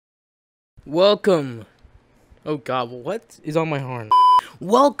Welcome. Oh god, what is on my horn?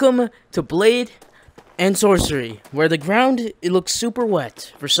 Welcome to Blade and Sorcery, where the ground, it looks super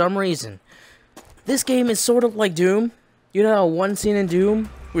wet for some reason. This game is sort of like Doom. You know how one scene in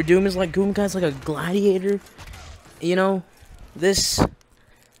Doom, where Doom is like, Doom guy's like a gladiator? You know, this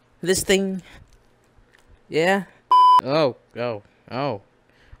thing. Yeah? Oh,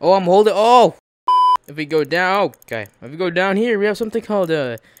 I'm holding, If we go down, okay. If we go down here, we have something called,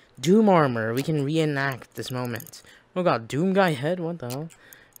 Doom armor. We can reenact this moment. Oh god, Doom guy head? What the hell?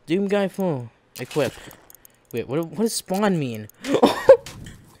 Doom guy full. Equip. Wait, what does spawn mean? Why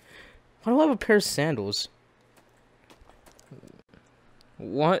do I have a pair of sandals?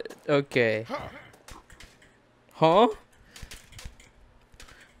 What? Okay. Huh?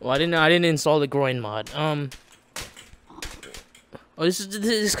 Well, I didn't install the groin mod. Oh, this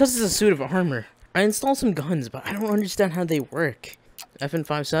is because it's a suit of armor. I installed some guns, but I don't understand how they work.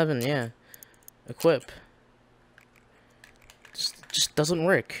 FN57, yeah. Equip. Just doesn't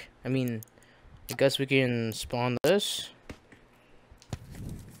work. I mean, I guess we can spawn this.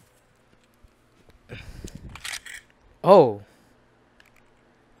 Oh.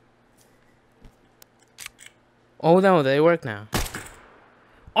 Oh no, they work now.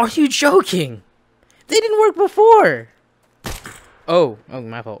 Are you joking? They didn't work before. Oh,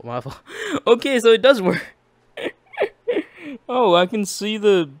 my fault. Okay, so it does work. Oh, I can see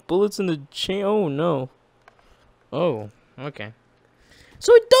the bullets in the chain. Oh no. Oh, okay.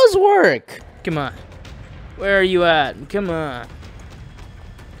 So it does work. Come on. Where are you at? Come on.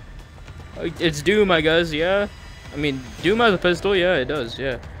 It's Doom, I guess. Yeah. I mean, Doom has a pistol. Yeah, it does.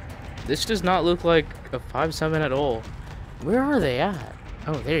 Yeah. This does not look like a 5.7 at all. Where are they at?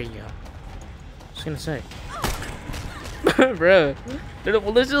 Oh, there you go. I was gonna say. Bruh.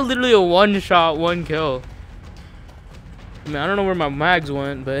 This is literally a one-shot, one kill. I mean, I don't know where my mags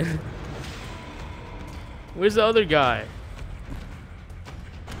went, but... Where's the other guy?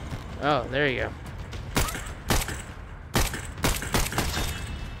 Oh, there you go.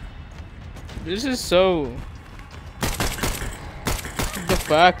 This is so... The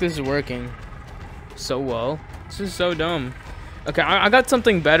fact this is working so well. This is so dumb. Okay, I got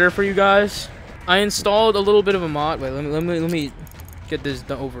something better for you guys. I installed a little bit of a mod. Wait, let me get this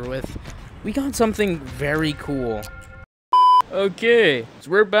over with. We got something very cool. Okay, so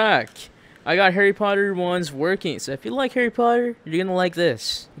we're back. I got Harry Potter wands working. So if you like Harry Potter, you're gonna like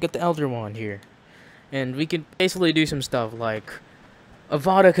this. We got the Elder Wand here. And we can basically do some stuff like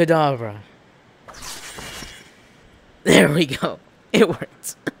Avada Kedavra. There we go. It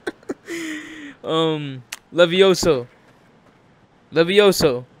worked. Levioso.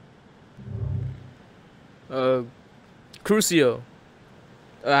 Crucio.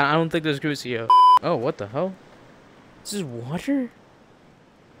 I don't think there's Crucio. Oh, what the hell? This is water?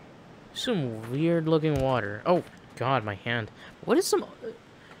 Some weird looking water. Oh, god, my hand. What is some...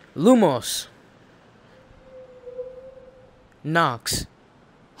 Lumos. Nox.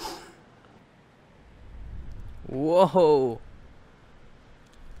 Whoa.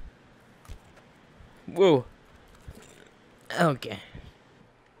 Whoa. Okay.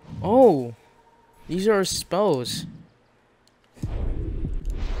 Oh. These are spells.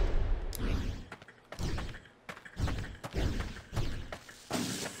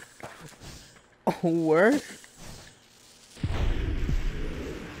 Oh, where?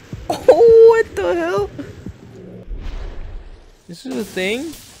 Oh, what the hell? This is a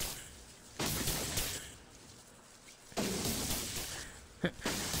thing?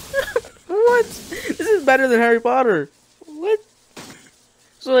 What? This is better than Harry Potter. What?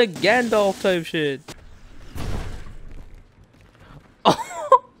 It's like Gandalf type shit.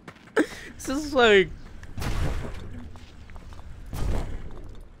 Oh, this is like...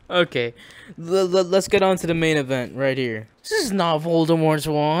 Okay, let's get on to the main event right here. This is not Voldemort's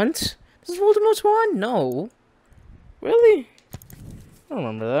wand. This is Voldemort's wand? No. Really? I don't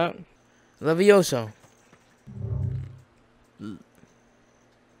remember that. Levioso.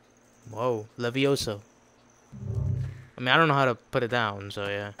 Whoa, Levioso. I mean, I don't know how to put it down, so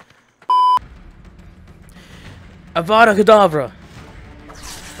yeah. Avada Kedavra.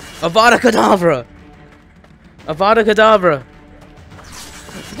 Avada Kedavra. Avada Kedavra.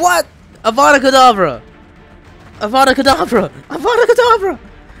 What? Avada Kedavra. Avada Kedavra. Avada Kedavra.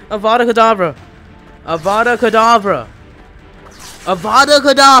 Avada Kedavra. Avada Kedavra. Avada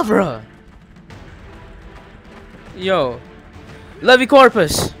Kedavra. Yo.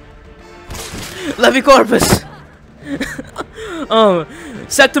 Levicorpus. Levicorpus.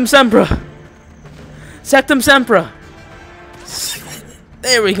 Sectum Sempra. Sectum Sempra.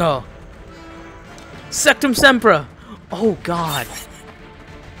 There we go. Sectum Sempra. Oh god.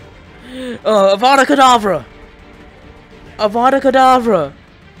 Avada Kedavra! Avada Kedavra!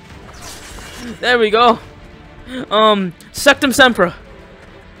 There we go. Sectum Sempra.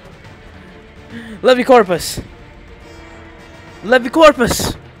 Levi Corpus. Levi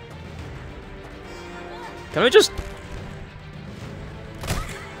Corpus. Can we just...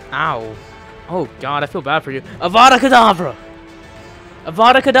 Ow. Oh god, I feel bad for you. Avada Kedavra!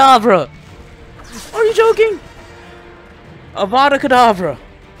 Avada Kedavra! Are you joking? Avada Kedavra!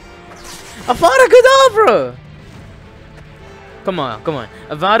 Avada Kedavra! Come on, come on.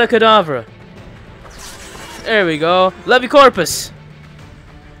 Avada Kedavra. There we go. Levi Corpus.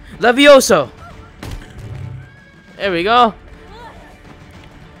 Levioso. There we go.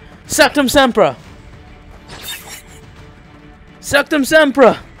 Sectum Sempra. Sectum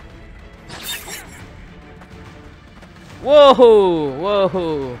Sempra. Whoa,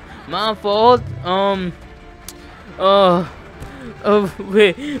 whoa. My fault.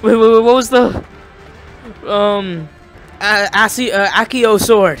 Wait, what was the Accio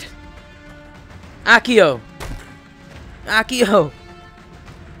sword? Accio,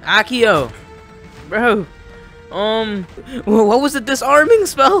 bro. What was the disarming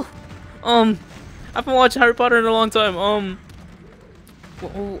spell? I haven't watched Harry Potter in a long time.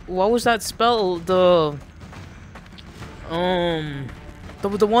 What was that spell? The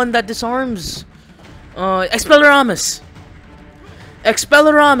one that disarms. Expelliarmus.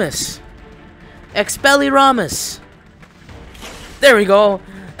 Expelliarmus. There we go.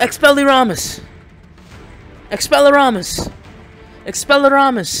 Expelliarmus.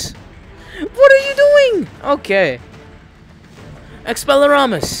 What are you doing? Okay.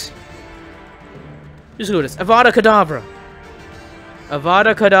 Expelliarmus. Just do this. Avada Kedavra.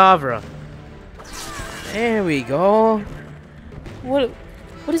 There we go. What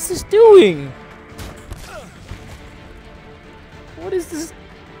is this doing? What is this?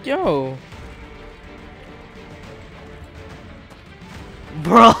 Yo.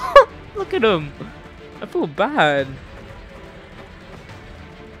 Bro, look at him. I feel bad.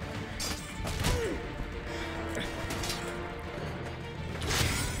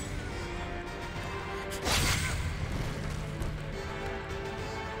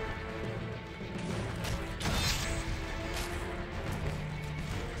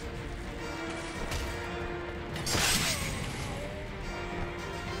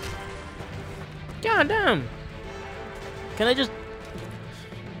 God damn. Can I just...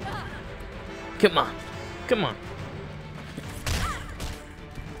 Come on.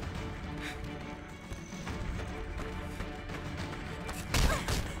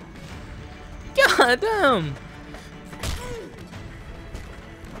 God damn.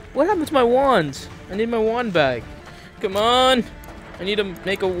 What happened to my wand? I need my wand back. Come on. I need to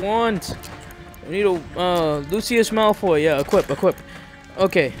make a wand. I need a Lucius Malfoy. Yeah, equip.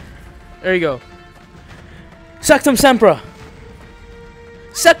 Okay. There you go. Sectum Sempra.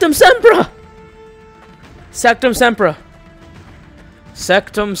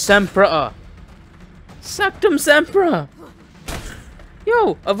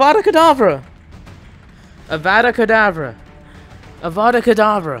 Yo, Avada Kedavra.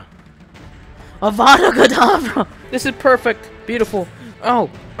 This is perfect. Beautiful. Oh.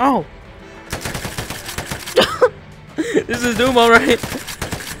 This is Doom, alright.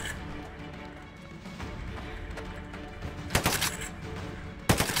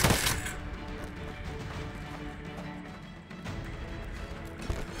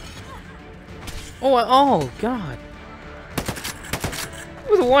 Oh god.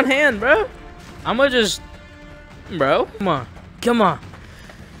 With one hand, bro. I'ma just... Bro, come on.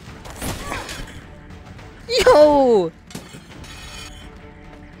 Yo!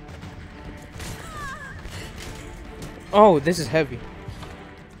 Oh, this is heavy.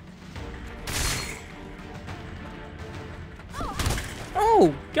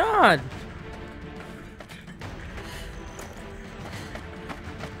 Oh, God!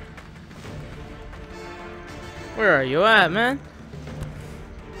 Where are you at, man?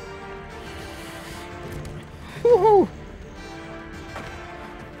 Woohoo!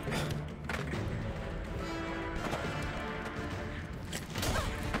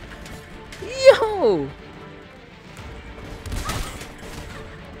 Yo!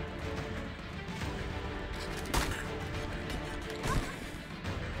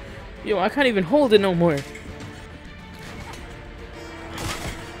 Yo, I can't even hold it no more.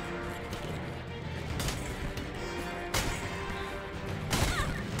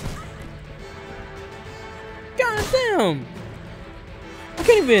 God damn! I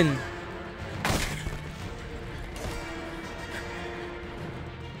can't even.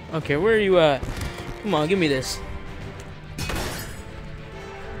 Okay, where are you at? Come on, give me this.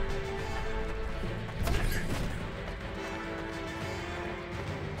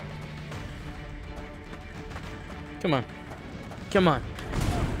 Come on. Come on.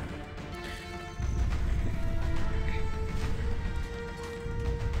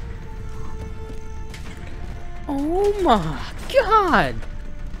 Oh my god!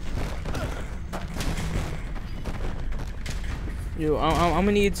 Yo, I'm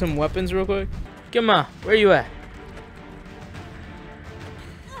gonna need some weapons real quick. Come on, where you at?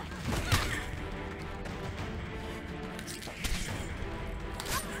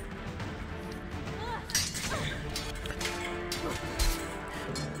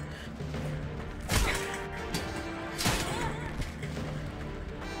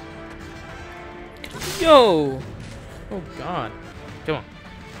 Yo! Oh god. Come on.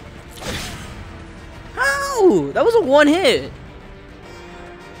 How? That was a one hit.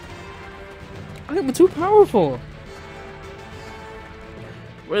 I think we're too powerful.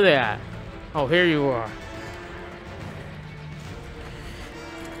 Where they at? Oh, here you are.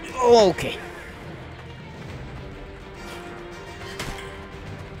 Oh, okay.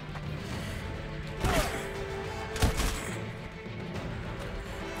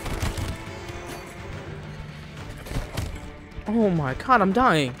 Oh my god, I'm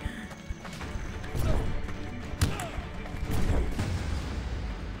dying.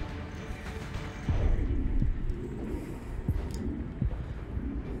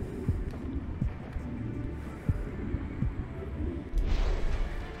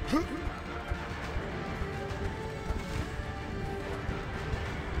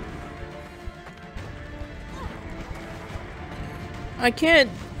 I can't.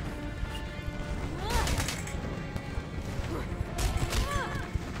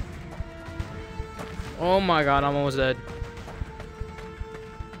 Oh my god, I'm almost dead.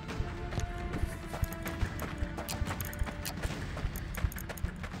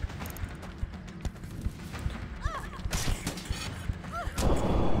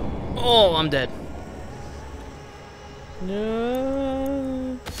 Oh, I'm dead.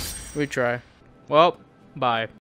 No. Retry. Well, bye.